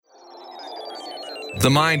The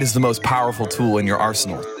mind is the most powerful tool in your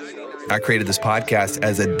arsenal. I created this podcast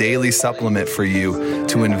as a daily supplement for you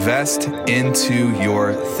to invest into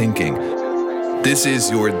your thinking. This is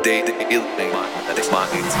your Daily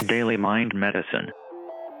Mind Medicine.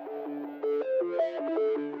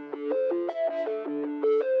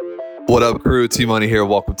 What up, crew? T-Money here.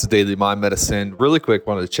 Welcome to Daily Mind Medicine. Really quick,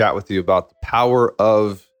 wanted to chat with you about the power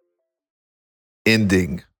of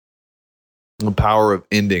ending. The power of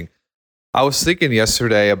ending. I was thinking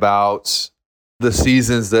yesterday about the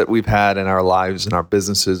seasons that we've had in our lives and our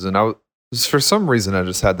businesses, and for some reason I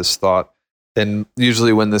just had this thought. And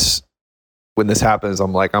usually when this happens,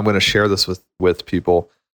 I'm like, I'm going to share this with people.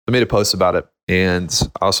 I made a post about it, and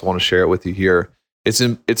I also want to share it with you here. It's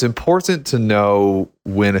important to know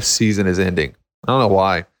when a season is ending. I don't know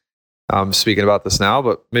why I'm speaking about this now,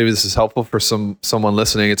 but maybe this is helpful for someone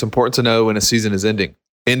listening. It's important to know when a season is ending.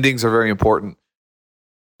 Endings are very important.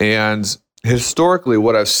 And historically,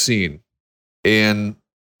 what I've seen in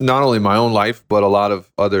not only my own life, but a lot of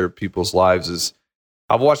other people's lives is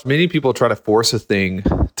I've watched many people try to force a thing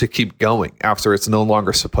to keep going after it's no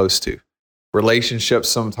longer supposed to. Relationships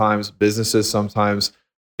sometimes, businesses sometimes,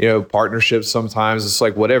 partnerships sometimes. It's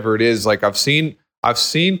like whatever it is. Like I've seen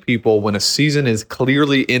people when a season is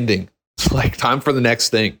clearly ending, it's like time for the next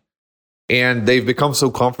thing. And they've become so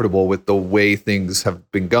comfortable with the way things have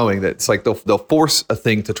been going that it's like they'll force a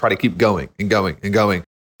thing to try to keep going and going and going.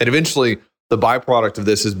 And eventually the byproduct of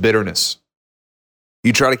this is bitterness.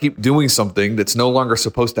 You try to keep doing something that's no longer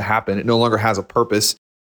supposed to happen. It no longer has a purpose.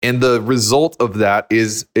 And the result of that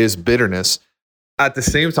is bitterness. At the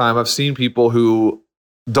same time, I've seen people who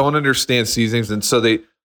don't understand seasons. And so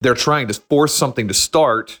they're trying to force something to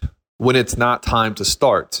start when it's not time to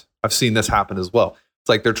start. I've seen this happen as well. It's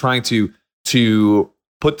like they're trying to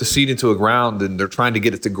put the seed into a ground and they're trying to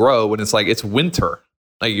get it to grow when it's like it's winter.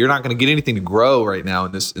 Like you're not going to get anything to grow right now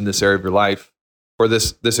in this area of your life or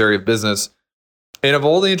this area of business. And of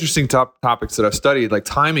all the interesting topics that I've studied, like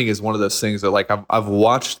timing is one of those things that like I've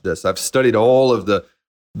watched this. I've studied all of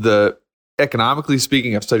the economically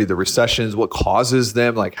speaking, I've studied the recessions, what causes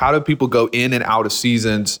them, like how do people go in and out of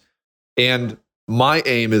seasons. And my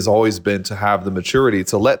aim has always been to have the maturity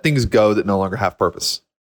to let things go that no longer have purpose.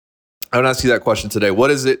 I would ask you that question today.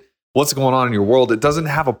 What is it? What's going on in your world? It doesn't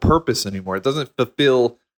have a purpose anymore. It doesn't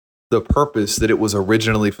fulfill the purpose that it was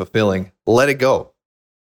originally fulfilling. Let it go.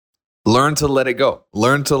 Learn to let it go.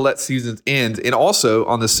 Learn to let seasons end. And also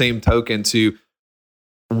on the same token to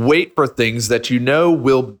wait for things that you know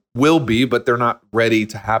will be, but they're not ready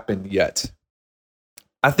to happen yet.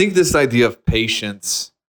 I think this idea of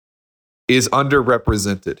patience is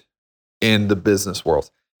underrepresented in the business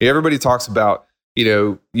world. Everybody talks about,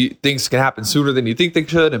 things can happen sooner than you think they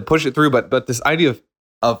should and push it through. But this idea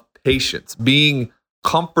of patience, being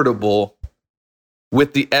comfortable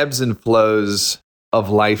with the ebbs and flows of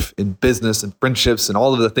life in business and friendships and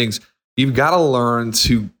all of the things, you've got to learn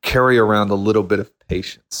to carry around a little bit of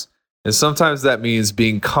patience. And sometimes that means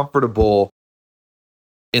being comfortable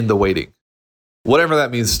in the waiting, whatever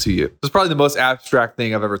that means to you. It's probably the most abstract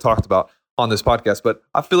thing I've ever talked about on this podcast, but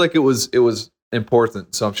I feel like it was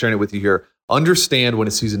important. So I'm sharing it with you here. Understand when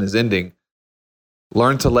a season is ending.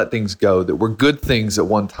 Learn to let things go that were good things at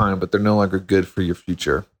one time, but they're no longer good for your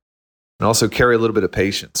future. And also carry a little bit of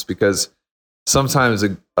patience because sometimes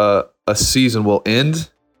a season will end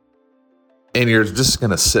and you're just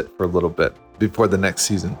going to sit for a little bit before the next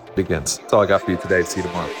season begins. That's all I got for you today. See you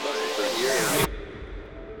tomorrow.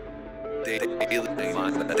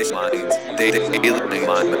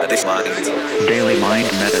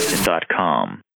 DailyMindMedicine.com